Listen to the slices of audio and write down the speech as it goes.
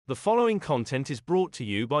The following content is brought to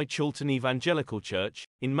you by Chiltern Evangelical Church,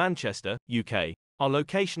 in Manchester, UK. Our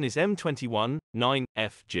location is M21,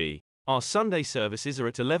 9FG. Our Sunday services are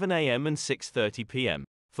at 11 a.m. and 6:30 p.m.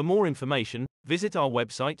 For more information, visit our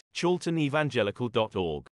website,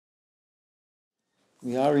 chilternevangelical.org.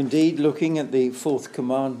 We are indeed looking at the fourth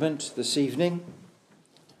commandment this evening.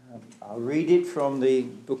 I'll read it from the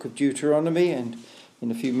book of Deuteronomy, and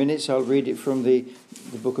in a few minutes I'll read it from the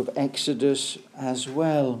book of Exodus as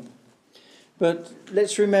well. But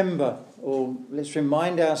let's remember, or let's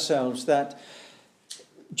remind ourselves that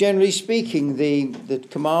generally speaking, the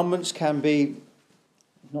commandments can be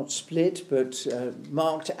not split, but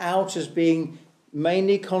marked out as being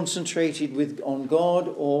mainly concentrated on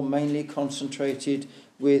God or mainly concentrated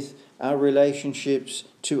with our relationships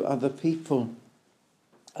to other people.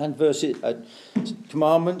 And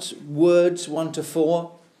commandments, words 1 to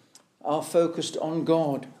 4 are focused on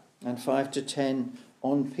God, and 5 to 10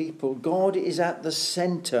 on people. God is at the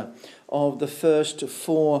centre of the first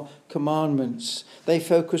 4 commandments. They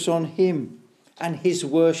focus on him and his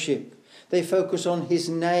worship. They focus on his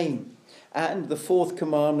name. And the fourth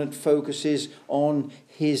commandment focuses on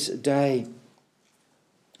his day.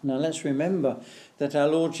 Now let's remember that our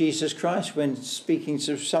Lord Jesus Christ, when speaking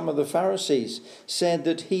to some of the Pharisees, said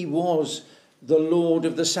that he was the Lord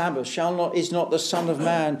of the Sabbath. Is not the Son of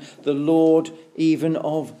Man the Lord even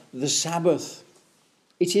of the Sabbath?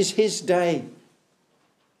 It is his day.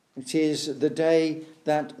 It is the day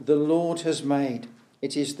that the Lord has made.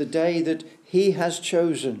 It is the day that he has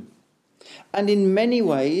chosen. And in many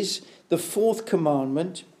ways, the fourth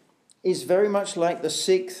commandment is very much like the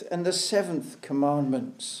sixth and the seventh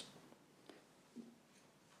commandments.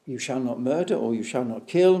 You shall not murder, or you shall not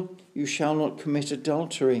kill, you shall not commit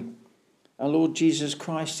adultery. Our Lord Jesus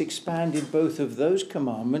Christ expanded both of those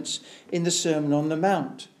commandments in the Sermon on the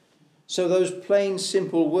Mount. So those plain,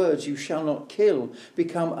 simple words, you shall not kill,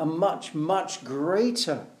 become a much, much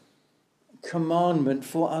greater commandment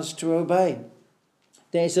for us to obey.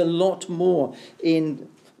 There's a lot more in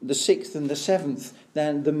the sixth and the seventh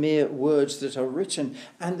than the mere words that are written.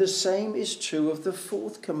 And the same is true of the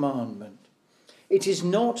fourth commandment. It is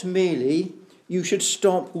not merely you should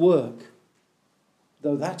stop work,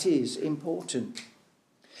 though that is important.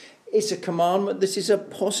 It's a commandment that is a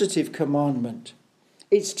positive commandment.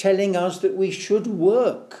 It's telling us that we should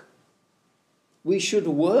work. We should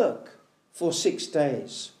work for 6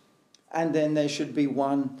 days, and then there should be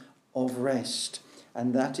one of rest.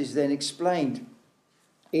 And that is then explained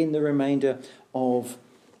in the remainder of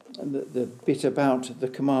the bit about the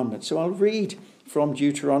commandment. So I'll read from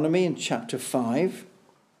Deuteronomy in chapter 5,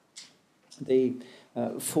 the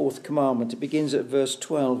fourth commandment. It begins at verse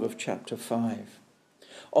 12 of chapter 5.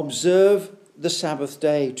 Observe the Sabbath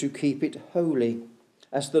day to keep it holy,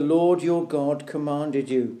 as the Lord your God commanded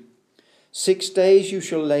you. 6 days you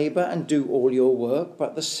shall labour and do all your work,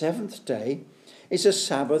 but the seventh day is a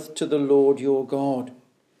Sabbath to the Lord your God.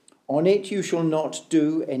 On it you shall not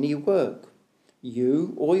do any work.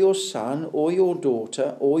 You or your son or your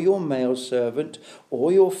daughter or your male servant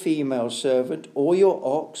or your female servant or your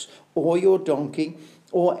ox or your donkey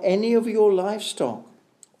or any of your livestock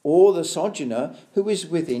or the sojourner who is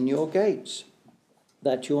within your gates,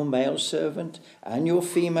 that your male servant and your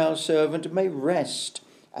female servant may rest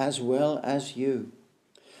as well as you.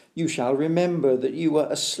 You shall remember that you were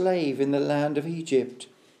a slave in the land of Egypt,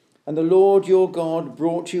 and the Lord your God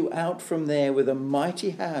brought you out from there with a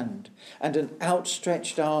mighty hand and an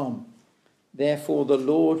outstretched arm. Therefore the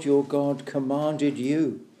Lord your God commanded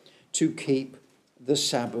you to keep the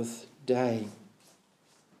Sabbath day.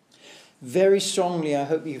 Very strongly, I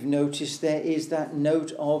hope you've noticed, there is that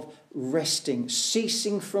note of resting,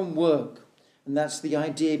 ceasing from work. And that's the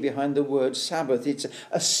idea behind the word Sabbath. It's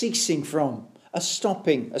a ceasing from, a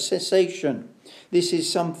stopping, a cessation. This is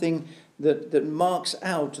something that marks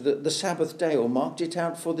out the Sabbath day, or marked it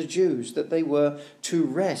out for the Jews, that they were to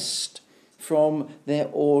rest from their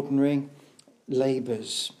ordinary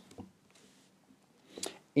labours.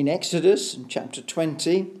 In Exodus, in chapter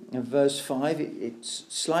 20, and verse 5, it's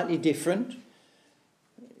slightly different.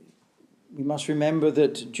 We must remember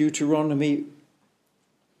that Deuteronomy,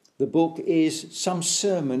 the book, is some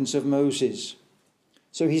sermons of Moses.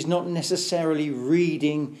 So he's not necessarily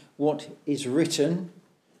reading what is written,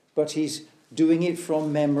 but he's doing it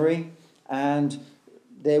from memory, and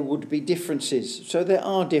there would be differences. So there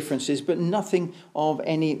are differences, but nothing of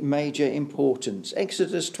any major importance.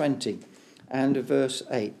 Exodus 20 and verse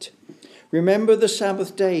 8. Remember the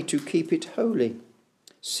Sabbath day to keep it holy.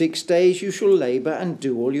 6 days you shall labour and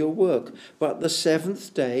do all your work, but the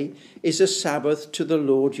seventh day is a Sabbath to the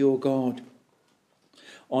Lord your God.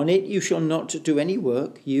 On it you shall not do any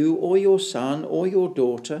work, you or your son or your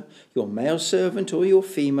daughter, your male servant or your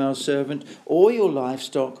female servant, or your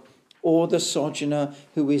livestock, or the sojourner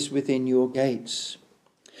who is within your gates.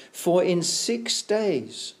 For in 6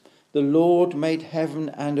 days the Lord made heaven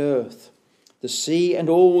and earth, the sea and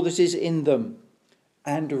all that is in them,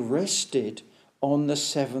 and rested on the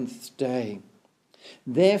 7th day.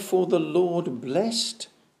 Therefore the Lord blessed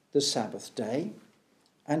the Sabbath day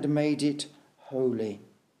and made it holy.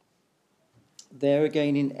 There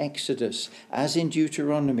again in Exodus, as in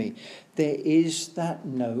Deuteronomy, there is that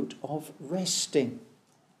note of resting.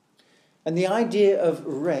 And the idea of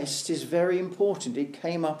rest is very important. It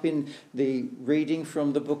came up in the reading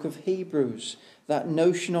from the book of Hebrews, that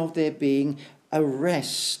notion of there being a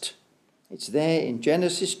rest. It's there in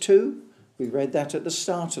Genesis 2. We read that at the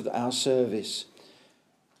start of our service.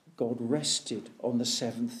 God rested on the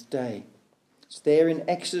 7th day. It's there in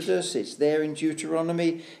Exodus, it's there in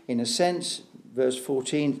Deuteronomy. In a sense, verse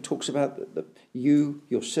 14 talks about you,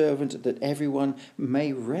 your servant, that everyone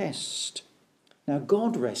may rest. Now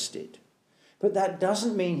God rested, but that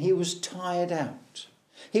doesn't mean he was tired out.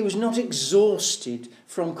 He was not exhausted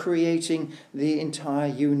from creating the entire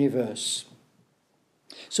universe.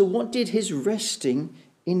 So what did his resting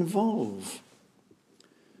involve?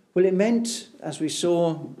 Well, it meant, as we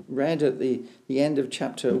read at the end of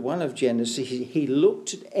chapter 1 of Genesis, he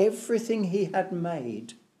looked at everything he had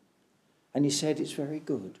made and he said, it's very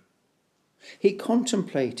good. He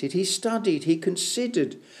contemplated, he studied, he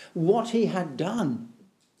considered what he had done,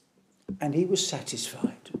 and he was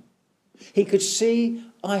satisfied. He could see,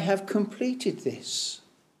 I have completed this.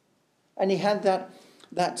 And he had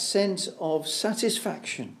that sense of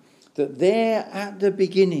satisfaction that there at the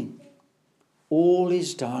beginning, all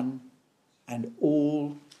is done and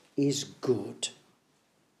all is good.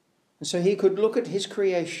 And so he could look at his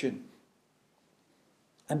creation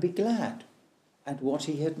and be glad at what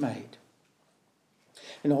he had made.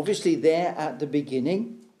 And obviously there at the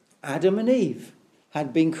beginning, Adam and Eve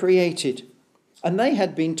had been created and they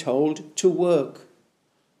had been told to work.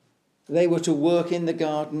 They were to work in the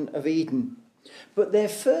Garden of Eden. But their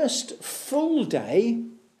first full day,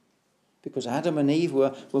 because Adam and Eve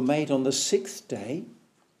were made on the 6th day,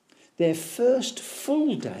 their first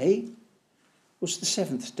full day was the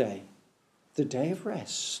 7th day, the day of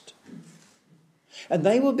rest. And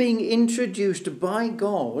they were being introduced by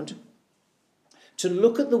God to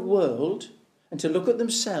look at the world and to look at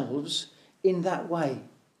themselves in that way.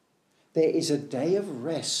 There is a day of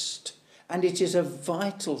rest, and it is a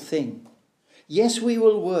vital thing. Yes, we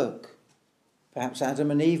will work. Perhaps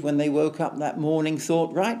Adam and Eve, when they woke up that morning,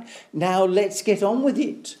 thought, right, now let's get on with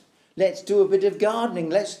it. Let's do a bit of gardening.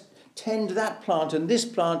 Let's tend that plant and this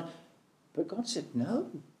plant. But God said, no,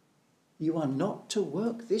 you are not to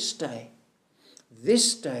work this day.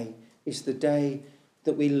 This day is the day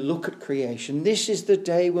that we look at creation. This is the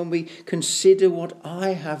day when we consider what I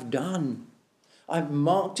have done. I've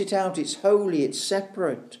marked it out. It's holy. It's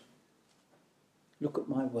separate. Look at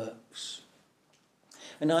my works.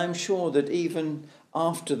 And I'm sure that even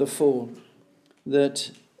after the fall,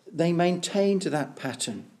 that they maintained that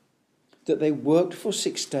pattern, that they worked for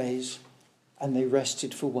 6 days and they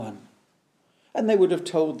rested for 1. And they would have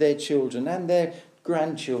told their children and their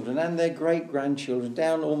grandchildren and their great-grandchildren,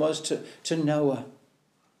 down almost to Noah,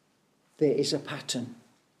 there is a pattern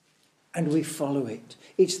and we follow it.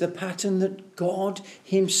 It's the pattern that God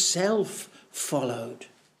himself followed.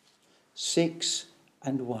 6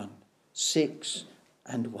 and 1. 6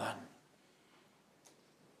 and 1.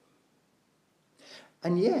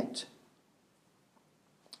 And yet,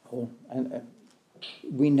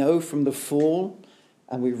 we know from the fall,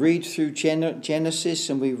 and we read through Genesis,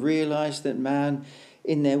 and we realise that man,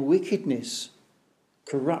 in their wickedness,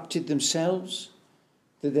 corrupted themselves,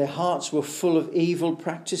 that their hearts were full of evil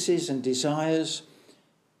practices and desires.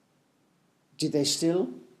 Did they still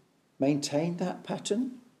maintain that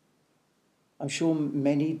pattern? I'm sure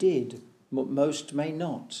many did. Most may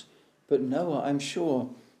not. But Noah, I'm sure,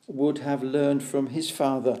 would have learned from his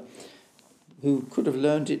father, who could have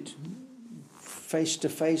learned it face to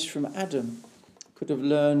face from Adam, could have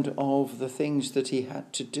learned of the things that he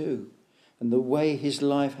had to do and the way his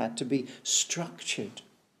life had to be structured.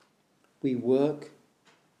 We work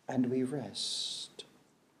and we rest.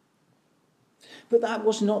 But that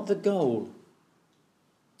was not the goal.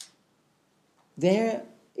 There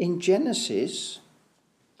in Genesis,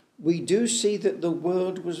 we do see that the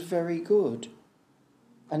world was very good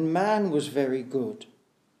and man was very good.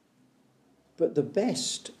 But the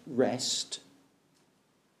best rest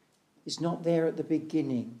is not there at the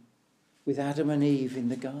beginning with Adam and Eve in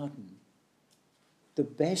the garden. The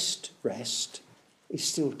best rest is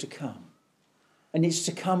still to come. And it's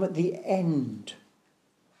to come at the end,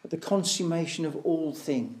 at the consummation of all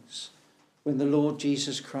things, when the Lord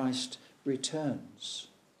Jesus Christ returns.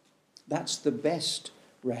 That's the best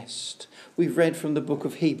rest. We've read from the book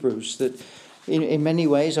of Hebrews that in many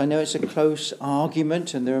ways, I know it's a close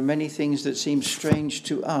argument and there are many things that seem strange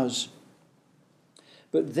to us.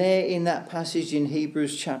 But there in that passage in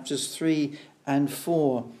Hebrews chapters 3 and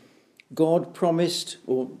 4, God promised,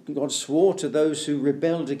 or God swore to those who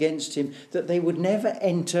rebelled against him, that they would never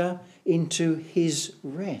enter into his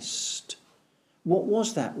rest. What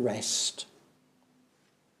was that rest?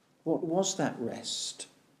 What was that rest?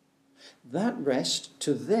 That rest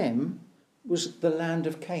to them was the land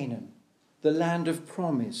of Canaan, the land of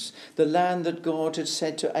promise, the land that God had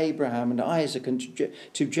said to Abraham and Isaac and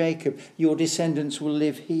to Jacob, your descendants will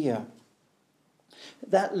live here.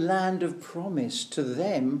 That land of promise to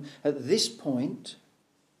them at this point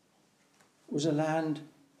was a land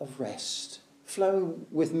of rest, flowing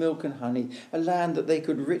with milk and honey, a land that they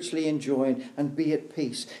could richly enjoy and be at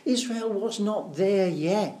peace. Israel was not there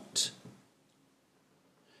yet.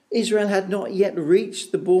 Israel had not yet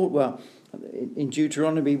reached the border. Well, in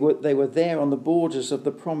Deuteronomy, they were there on the borders of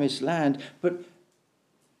the promised land, but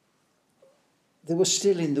they were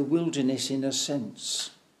still in the wilderness in a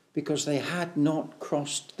sense, because they had not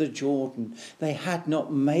crossed the Jordan. They had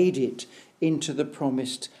not made it into the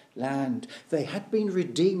promised land. They had been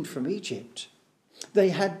redeemed from Egypt. They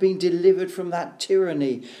had been delivered from that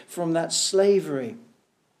tyranny, from that slavery,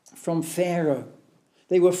 from Pharaoh.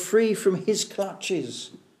 They were free from his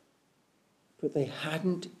clutches. But they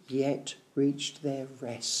hadn't yet reached their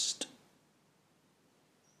rest.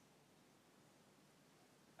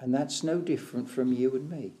 And that's no different from you and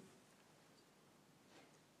me.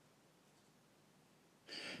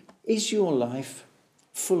 Is your life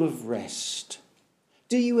full of rest?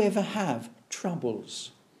 Do you ever have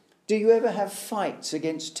troubles? Do you ever have fights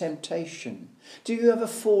against temptation? Do you ever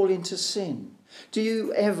fall into sin? Do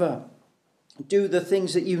you ever do the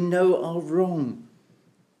things that you know are wrong?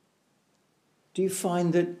 Do you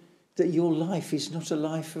find that your life is not a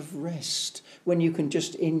life of rest, when you can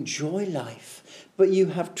just enjoy life, but you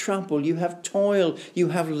have trouble, you have toil, you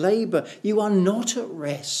have labour, you are not at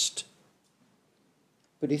rest?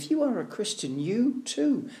 But if you are a Christian, you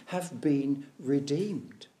too have been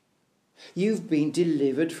redeemed. You've been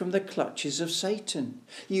delivered from the clutches of Satan.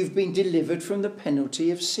 You've been delivered from the penalty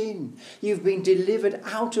of sin. You've been delivered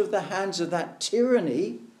out of the hands of that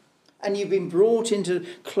tyranny, and you've been brought into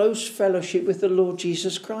close fellowship with the Lord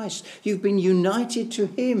Jesus Christ. You've been united to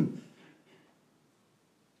him.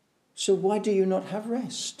 So why do you not have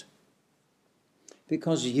rest?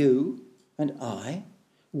 Because you and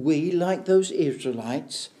we, like those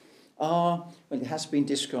Israelites, are, well, it has been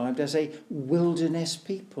described as a wilderness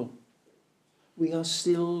people. We are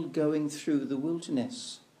still going through the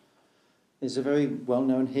wilderness. There's a very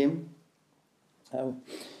well-known hymn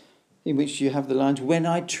in which you have the lines, when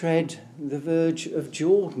I tread the verge of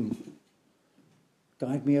Jordan,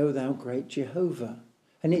 guide me, O thou great Jehovah.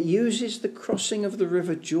 And it uses the crossing of the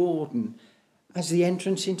river Jordan as the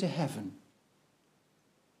entrance into heaven.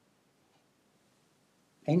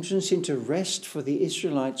 Entrance into rest for the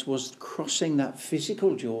Israelites was crossing that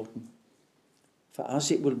physical Jordan. For us,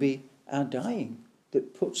 it will be our dying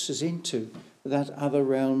that puts us into that other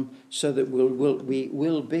realm, so that we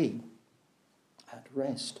will be at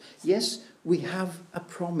rest. Yes, we have a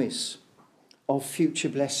promise of future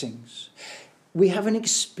blessings. We have an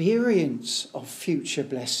experience of future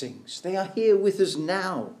blessings. They are here with us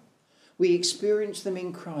now. We experience them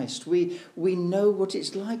in Christ. We know what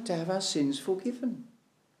it's like to have our sins forgiven.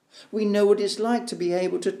 We know what it's like to be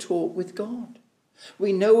able to talk with God.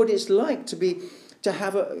 We know what it's like to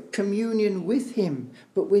have a communion with him,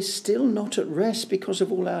 but we're still not at rest because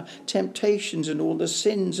of all our temptations and all the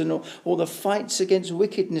sins and all the fights against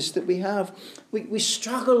wickedness that we have. We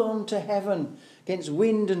struggle on to heaven against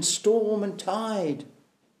wind and storm and tide.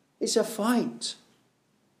 It's a fight.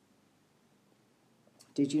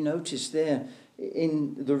 Did you notice there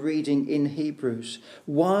in the reading in Hebrews,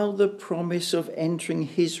 while the promise of entering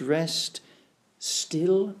his rest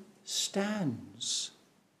still stands?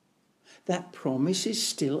 That promise is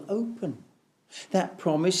still open. That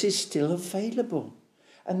promise is still available.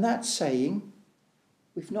 And that's saying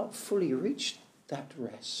we've not fully reached that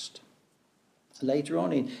rest. Later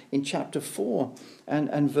on in chapter 4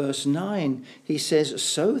 and verse 9, he says,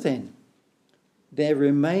 so then, there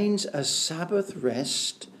remains a Sabbath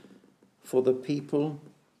rest for the people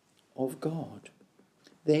of God.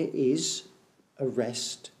 There is a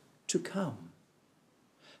rest to come.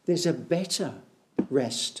 There's a better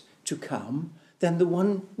rest to come than the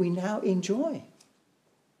one we now enjoy.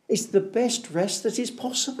 It's the best rest that is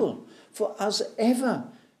possible for us ever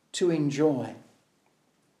to enjoy.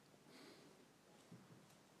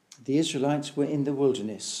 The Israelites were in the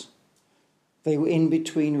wilderness. They were in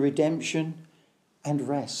between redemption and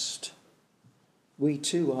rest. We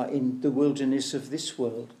too are in the wilderness of this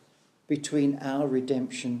world, between our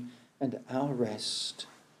redemption and our rest.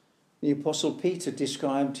 The Apostle Peter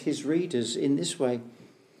described his readers in this way.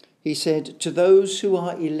 He said, to those who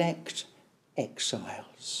are elect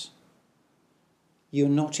exiles, you're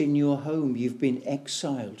not in your home, you've been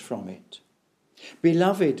exiled from it.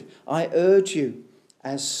 Beloved, I urge you,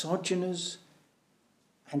 as sojourners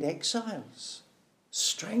and exiles,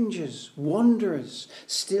 strangers, wanderers,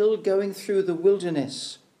 still going through the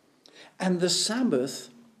wilderness. And the Sabbath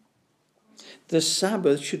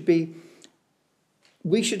should be,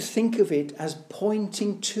 we should think of it as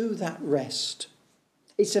pointing to that rest.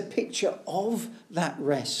 It's a picture of that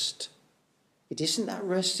rest. It isn't that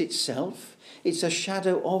rest itself, it's a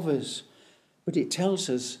shadow of us, but it tells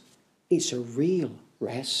us it's a real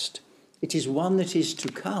rest. It is one that is to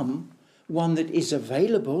come, one that is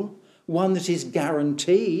available, one that is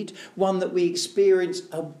guaranteed, one that we experience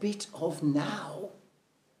a bit of now.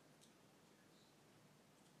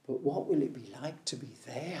 But what will it be like to be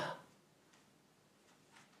there?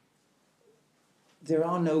 There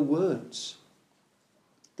are no words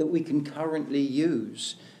that we can currently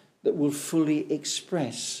use that will fully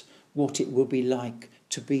express what it will be like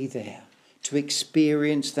to be there, to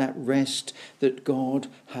experience that rest that God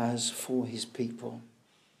has for his people.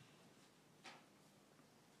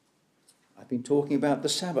 I've been talking about the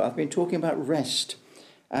Sabbath. I've been talking about rest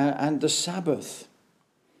and the Sabbath,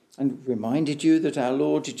 and reminded you that our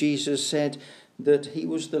Lord Jesus said that he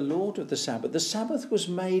was the Lord of the Sabbath. The Sabbath was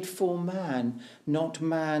made for man, not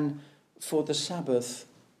man for the Sabbath.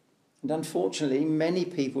 And unfortunately, many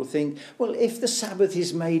people think, well, if the Sabbath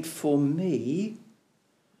is made for me,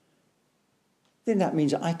 then that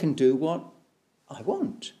means I can do what I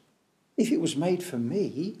want. If it was made for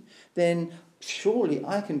me, then surely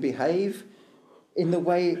I can behave in the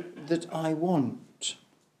way that I want.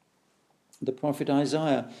 The prophet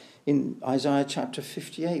Isaiah, in Isaiah chapter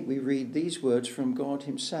 58, we read these words from God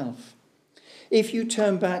himself. If you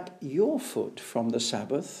turn back your foot from the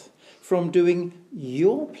Sabbath, from doing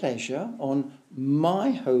your pleasure on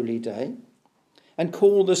my holy day, and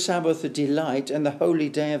call the Sabbath a delight and the holy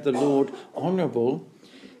day of the Lord honourable,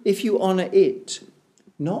 if you honour it,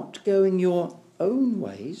 not going your own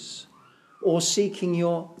ways, or seeking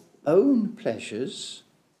your own pleasures,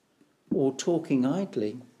 or talking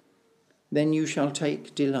idly, then you shall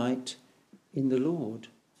take delight in the Lord.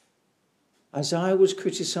 Isaiah was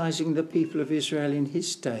criticising the people of Israel in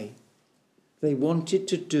his day. They wanted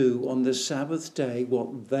to do on the Sabbath day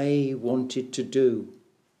what they wanted to do,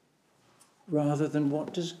 rather than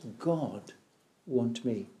what does God want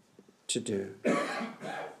me to do.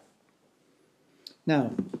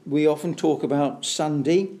 Now, we often talk about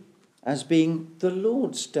Sunday as being the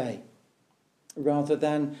Lord's day, rather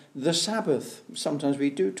than the Sabbath. Sometimes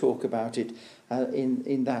we do talk about it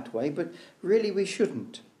in that way, but really we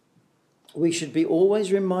shouldn't. We should be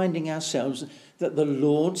always reminding ourselves that the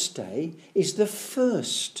Lord's day is the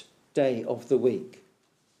first day of the week.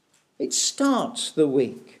 It starts the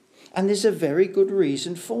week, and there's a very good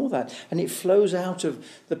reason for that, and it flows out of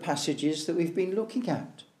the passages that we've been looking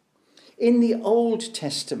at. In the Old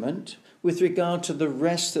Testament, with regard to the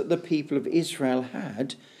rest that the people of Israel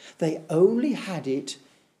had, they only had it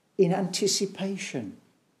in anticipation.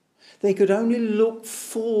 They could only look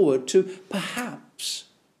forward to perhaps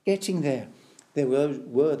getting there. There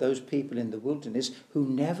were those people in the wilderness who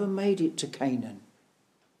never made it to Canaan.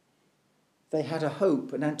 They had a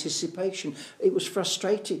hope, an anticipation. It was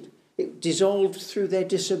frustrated. It dissolved through their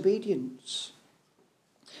disobedience.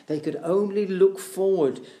 They could only look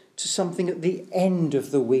forward to something at the end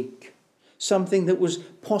of the week, something that was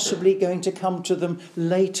possibly going to come to them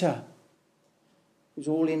later. It was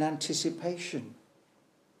all in anticipation.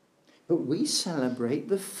 But we celebrate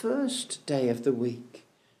the first day of the week.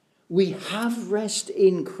 We have rest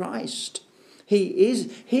in Christ. He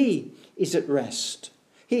is at rest.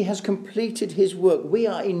 He has completed his work. We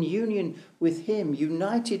are in union with him,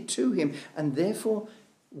 united to him, and therefore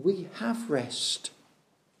we have rest.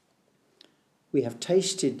 We have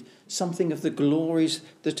tasted something of the glories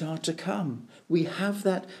that are to come. We have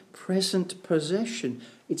that present possession.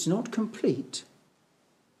 It's not complete.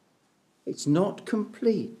 It's not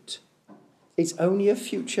complete. It's only a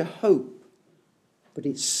future hope, but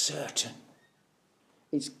it's certain.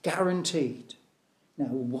 It's guaranteed. Now,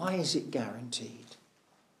 why is it guaranteed?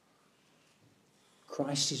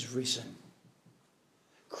 Christ is risen.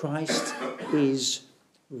 Christ is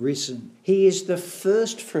risen. He is the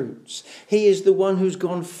first fruits. He is the one who's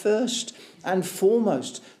gone first and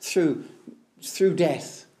foremost through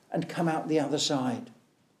death and come out the other side.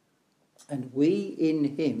 And we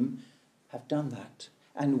in him have done that.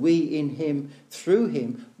 And we in him, through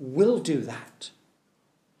him, will do that.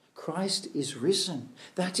 Christ is risen.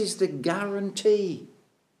 That is the guarantee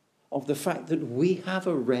of the fact that we have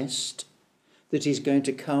a rest that is going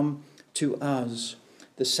to come to us.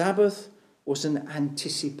 The Sabbath was an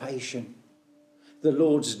anticipation. The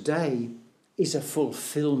Lord's day is a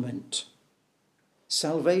fulfillment.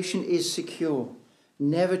 Salvation is secure,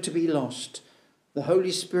 never to be lost. The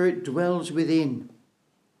Holy Spirit dwells within.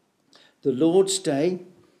 The Lord's day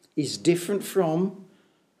is different from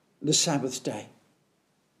the Sabbath day,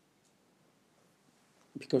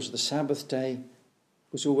 because the Sabbath day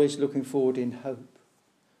was always looking forward in hope.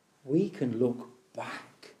 We can look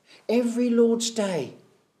back. Every Lord's day,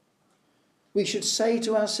 we should say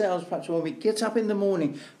to ourselves, perhaps when we get up in the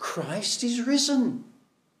morning, Christ is risen.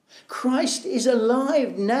 Christ is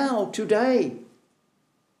alive now, today.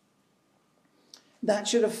 That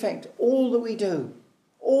should affect all that we do,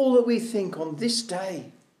 all that we think on this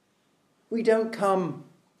day. We don't come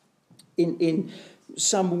in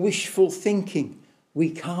some wishful thinking.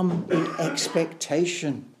 We come in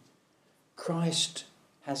expectation. Christ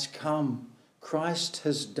has come. Christ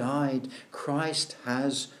has died. Christ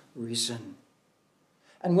has risen.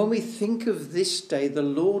 And when we think of this day, the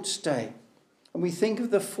Lord's day, and we think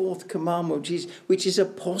of the fourth commandment, which is a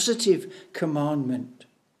positive commandment,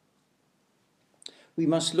 we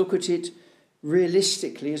must look at it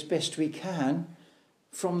realistically as best we can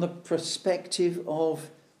from the perspective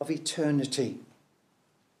of eternity.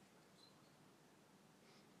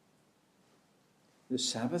 The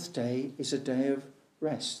Sabbath day is a day of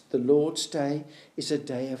rest. The Lord's day is a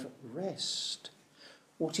day of rest.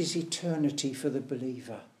 What is eternity for the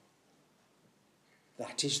believer?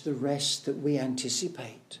 That is the rest that we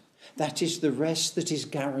anticipate. That is the rest that is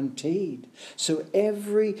guaranteed. So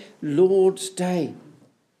every Lord's day,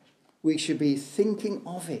 we should be thinking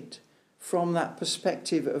of it from that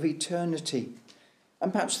perspective of eternity.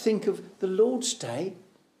 And perhaps think of the Lord's day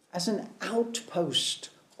as an outpost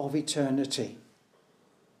of eternity.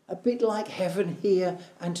 A bit like heaven here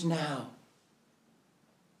and now.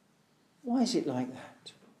 Why is it like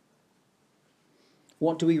that?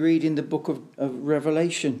 What do we read in the book of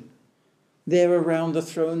Revelation? There around the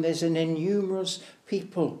throne there's an innumerous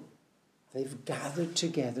people. They've gathered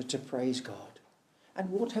together to praise God. And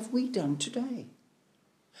what have we done today?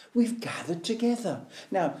 We've gathered together.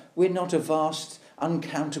 Now, we're not a vast,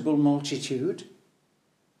 uncountable multitude,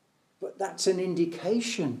 but that's an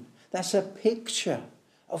indication. That's a picture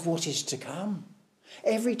of what is to come.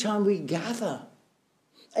 Every time we gather,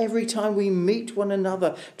 every time we meet one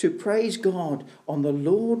another to praise God on the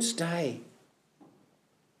Lord's day,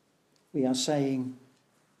 we are saying,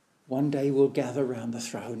 one day we'll gather round the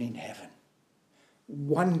throne in heaven.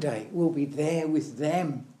 One day we'll be there with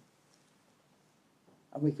them.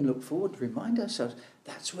 And we can look forward to remind ourselves,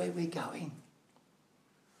 that's where we're going.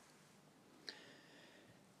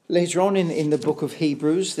 Later on in the book of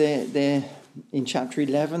Hebrews, there in chapter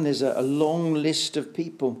 11, there's a long list of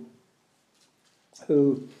people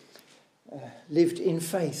who lived in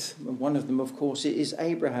faith. One of them, of course, is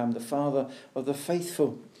Abraham, the father of the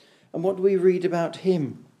faithful. And what do we read about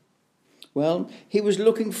him? Well, he was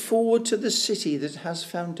looking forward to the city that has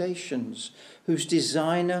foundations, whose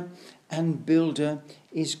designer and builder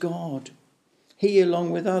is God. He,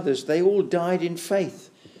 along with others, they all died in faith,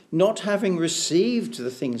 not having received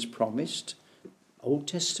the things promised, Old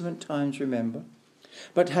Testament times, remember,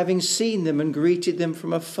 but having seen them and greeted them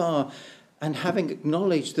from afar, and having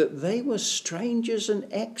acknowledged that they were strangers and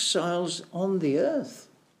exiles on the earth.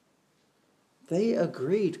 They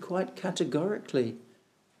agreed quite categorically,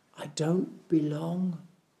 I don't belong.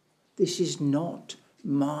 This is not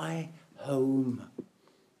my home.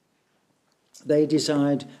 They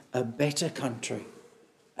desired a better country,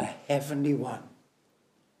 a heavenly one.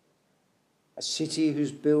 A city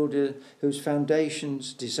whose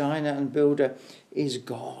foundations, designer and builder is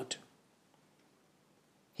God.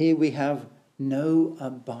 Here we have no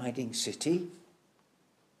abiding city.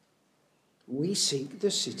 We seek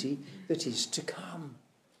the city that is to come.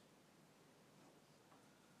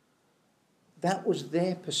 That was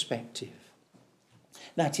their perspective.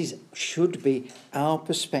 That should be our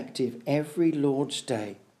perspective every Lord's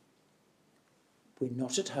day. We're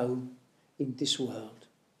not at home in this world.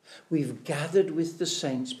 We've gathered with the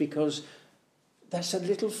saints because that's a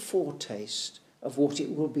little foretaste of what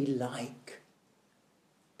it will be like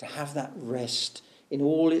to have that rest in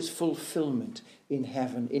all its fulfillment in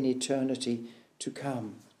heaven, in eternity to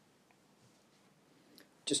come.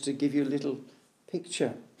 Just to give you a little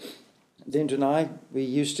picture, Linda and I, we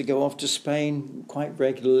used to go off to Spain quite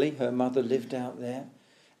regularly. Her mother lived out there.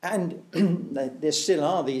 And there still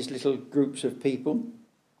are these little groups of people,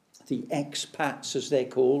 the expats as they're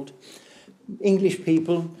called, English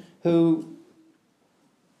people who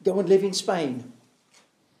go and live in Spain.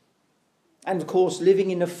 And of course, living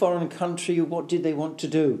in a foreign country, what did they want to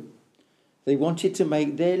do? They wanted to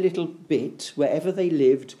make their little bit, wherever they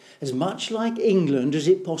lived, as much like England as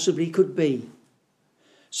it possibly could be.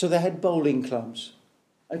 So they had bowling clubs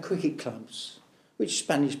and cricket clubs, which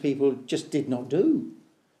Spanish people just did not do.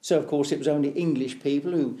 So, of course, it was only English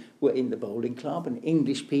people who were in the bowling club and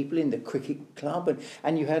English people in the cricket club.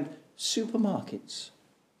 And you had supermarkets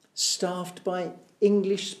staffed by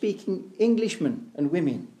English-speaking Englishmen and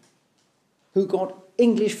women who got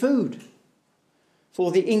English food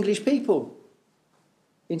for the English people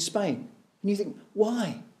in Spain. And you think,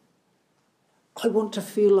 why? I want to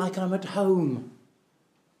feel like I'm at home.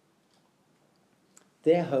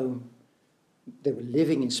 Their home, they were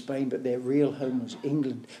living in Spain, but their real home was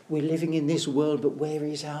England. We're living in this world, but where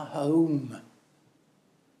is our home?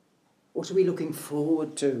 What are we looking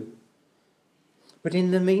forward to? But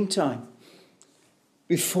in the meantime,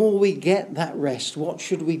 before we get that rest, what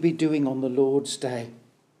should we be doing on the Lord's Day?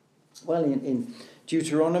 Well, in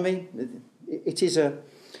Deuteronomy, it is the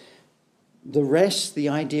rest, the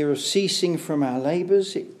idea of ceasing from our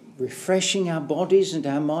labours, refreshing our bodies and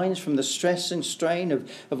our minds from the stress and strain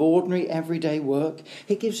of ordinary everyday work.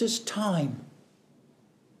 It gives us time.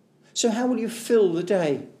 So how will you fill the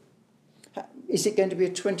day? Is it going to be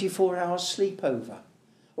a 24-hour sleepover?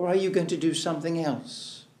 Or are you going to do something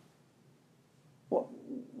else? What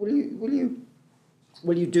will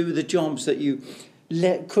you do the jobs that you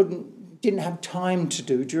didn't have time to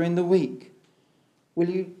do during the week? Will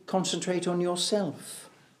you concentrate on yourself?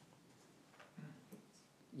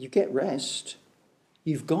 You get rest.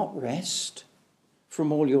 You've got rest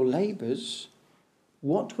from all your labours.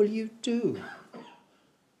 What will you do?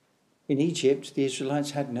 In Egypt, the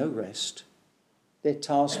Israelites had no rest. Their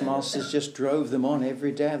taskmasters just drove them on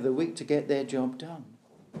every day of the week to get their job done.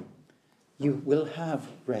 You will have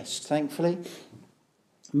rest. Thankfully,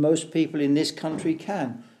 most people in this country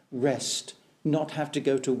can rest, not have to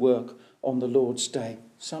go to work on the Lord's Day.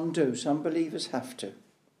 Some do. Some believers have to.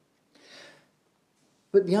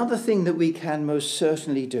 But the other thing that we can most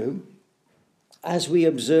certainly do as we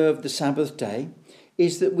observe the Sabbath day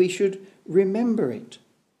is that we should remember it.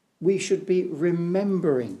 We should be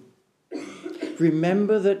remembering.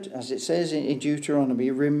 Remember that, as it says in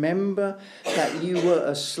Deuteronomy, remember that you were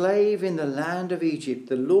a slave in the land of Egypt.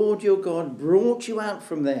 The Lord your God brought you out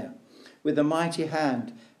from there with a mighty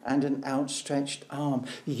hand and an outstretched arm.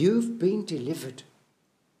 You've been delivered.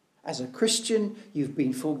 As a Christian, you've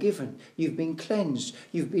been forgiven. You've been cleansed.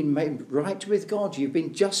 You've been made right with God. You've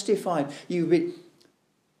been justified.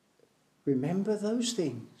 Remember those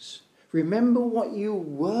things. Remember what you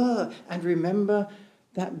were, and remember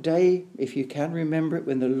that day, if you can remember it,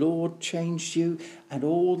 when the Lord changed you, and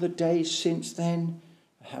all the days since then,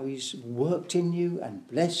 how he's worked in you and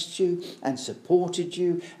blessed you and supported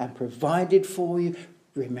you and provided for you.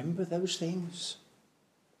 Remember those things.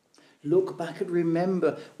 Look back and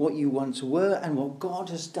remember what you once were and what God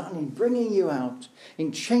has done in bringing you out,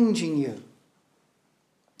 in changing you.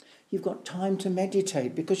 You've got time to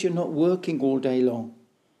meditate because you're not working all day long.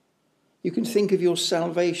 You can think of your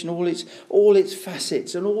salvation, all its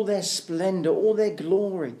facets and all their splendour, all their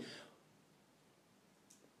glory.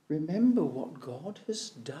 Remember what God has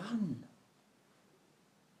done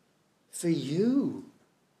for you.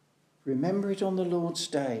 Remember it on the Lord's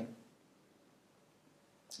Day.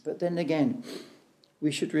 But then again,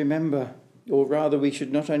 we should remember, or rather we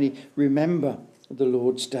should not only remember the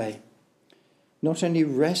Lord's Day, not only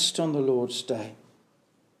rest on the Lord's Day,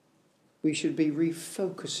 we should be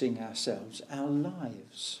refocusing ourselves, our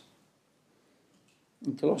lives.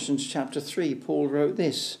 In Colossians chapter 3, Paul wrote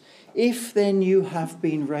this: if then you have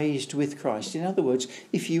been raised with Christ, in other words,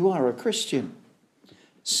 if you are a Christian,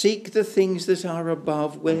 seek the things that are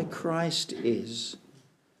above where Christ is,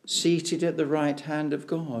 seated at the right hand of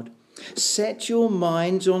God. Set your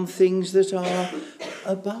minds on things that are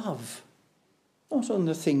above, not on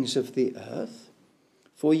the things of the earth.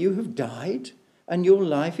 For you have died, and your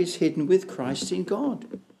life is hidden with Christ in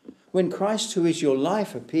God. When Christ, who is your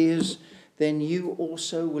life, appears, then you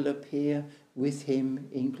also will appear with him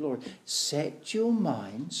in glory. Set your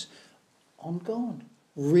minds on God.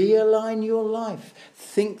 Realign your life.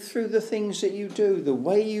 Think through the things that you do, the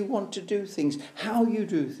way you want to do things, how you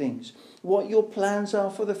do things, what your plans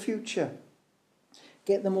are for the future.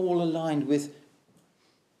 Get them all aligned with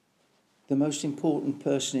the most important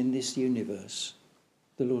person in this universe,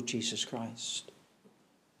 the Lord Jesus Christ.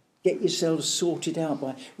 Get yourselves sorted out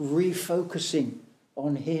by refocusing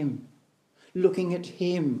on him, looking at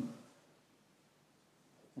him,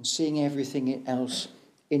 and seeing everything else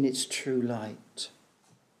in its true light.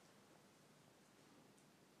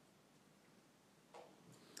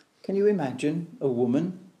 Can you imagine a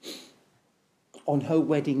woman on her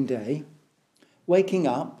wedding day waking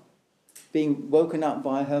up, being woken up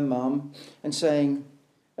by her mum and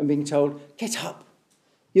being told, "Get up,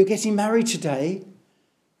 you're getting married today,"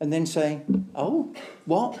 and then saying, "Oh,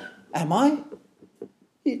 what? Am I?"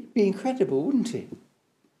 It'd be incredible, wouldn't it?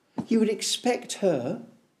 You would expect her,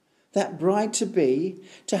 that bride-to-be,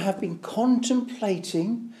 to have been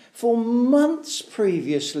contemplating for months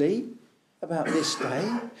previously about this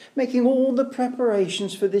day, making all the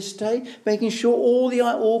preparations for this day, making sure all the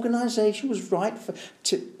organisation was right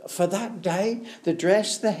for that day, the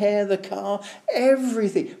dress, the hair, the car,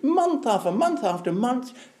 everything, month after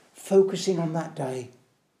month, focusing on that day.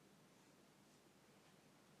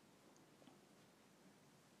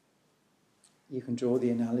 You can draw the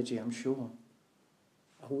analogy, I'm sure.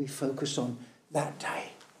 Are we focused on that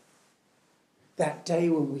day? That day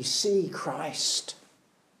when we see Christ,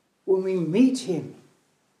 when we meet him.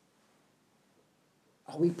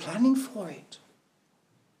 Are we planning for it?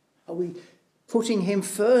 Are we putting him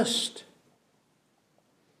first?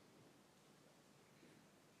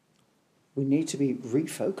 We need to be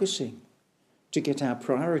refocusing to get our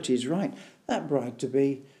priorities right. That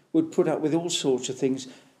bride-to-be would put up with all sorts of things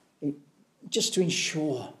just to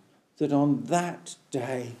ensure that on that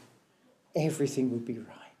day everything would be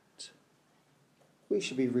right. We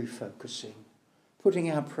should be refocusing, putting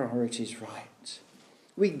our priorities right.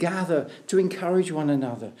 We gather to encourage one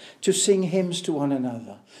another, to sing hymns to one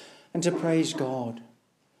another, and to praise God.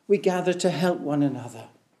 We gather to help one another.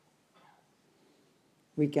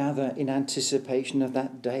 We gather in anticipation of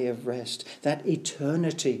that day of rest, that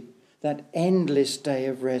eternity, that endless day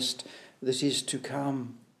of rest that is to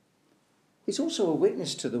come. It's also a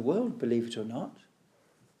witness to the world, believe it or not.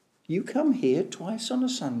 You come here twice on a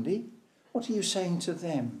Sunday. What are you saying to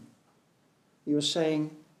them? You're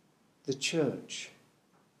saying the church,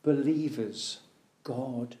 believers,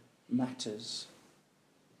 God matters.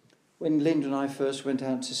 When Linda and I first went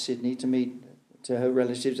out to Sydney to meet to her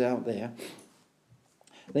relatives out there,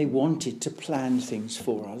 they wanted to plan things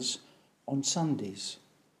for us on Sundays.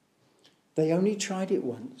 They only tried it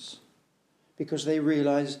once because they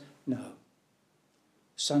realised, no,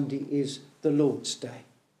 Sunday is the Lord's Day.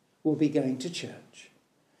 We'll be going to church.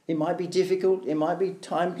 It might be difficult, it might be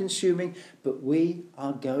time-consuming, but we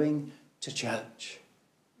are going to church.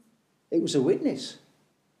 It was a witness.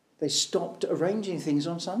 They stopped arranging things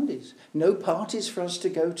on Sundays. No parties for us to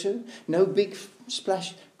go to, no big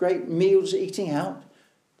splash, great meals eating out.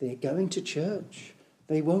 They're going to church.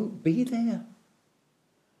 They won't be there.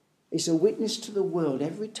 It's a witness to the world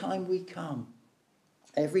every time we come.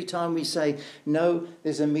 Every time we say, no,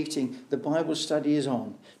 there's a meeting, the Bible study is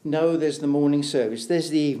on. No, there's the morning service, there's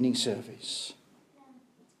the evening service.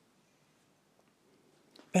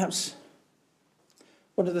 Perhaps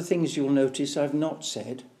one of the things you'll notice I've not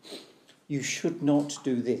said, you should not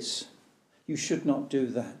do this. You should not do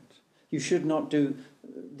that. You should not do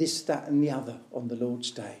this, that and the other on the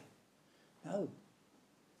Lord's Day. No.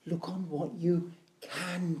 Look on what you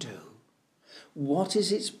can do. What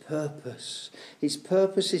is its purpose? Its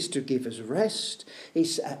purpose is to give us rest.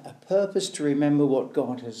 It's a purpose to remember what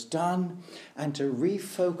God has done and to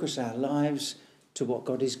refocus our lives to what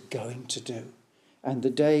God is going to do. And the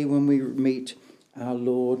day when we meet our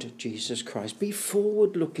Lord Jesus Christ. Be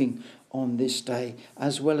forward-looking on this day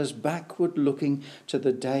as well as backward-looking to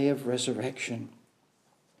the day of resurrection.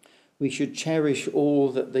 We should cherish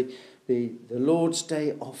all that the Lord's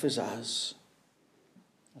Day offers us.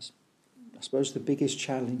 I suppose the biggest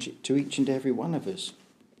challenge to each and every one of us.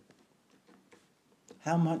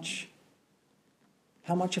 How much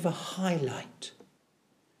of a highlight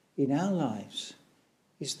in our lives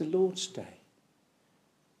is the Lord's Day?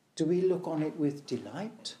 Do we look on it with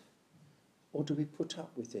delight, or do we put up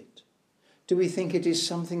with it? Do we think it is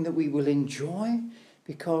something that we will enjoy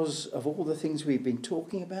because of all the things we've been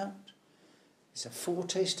talking about? It's a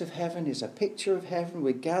foretaste of heaven, it's a picture of heaven.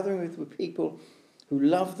 We're gathering with people who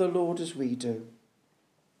love the Lord as we do.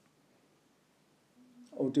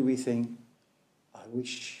 Or do we think, I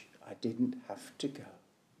wish I didn't have to go?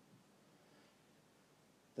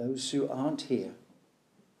 Those who aren't here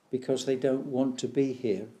because they don't want to be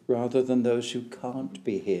here, rather than those who can't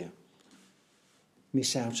be here,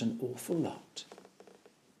 miss out an awful lot.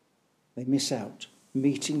 They miss out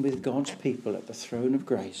meeting with God's people at the throne of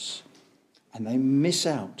grace and they miss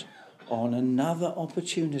out on another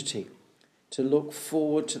opportunity to look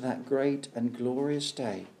forward to that great and glorious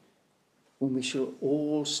day when we shall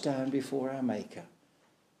all stand before our Maker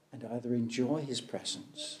and either enjoy his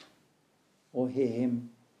presence or hear him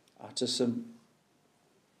utter some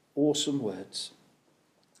awesome words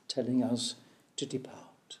telling us to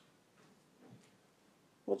depart.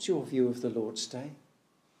 What's your view of the Lord's Day?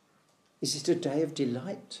 Is it a day of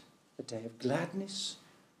delight, a day of gladness,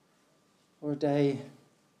 or a day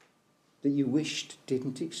that you wished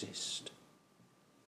didn't exist?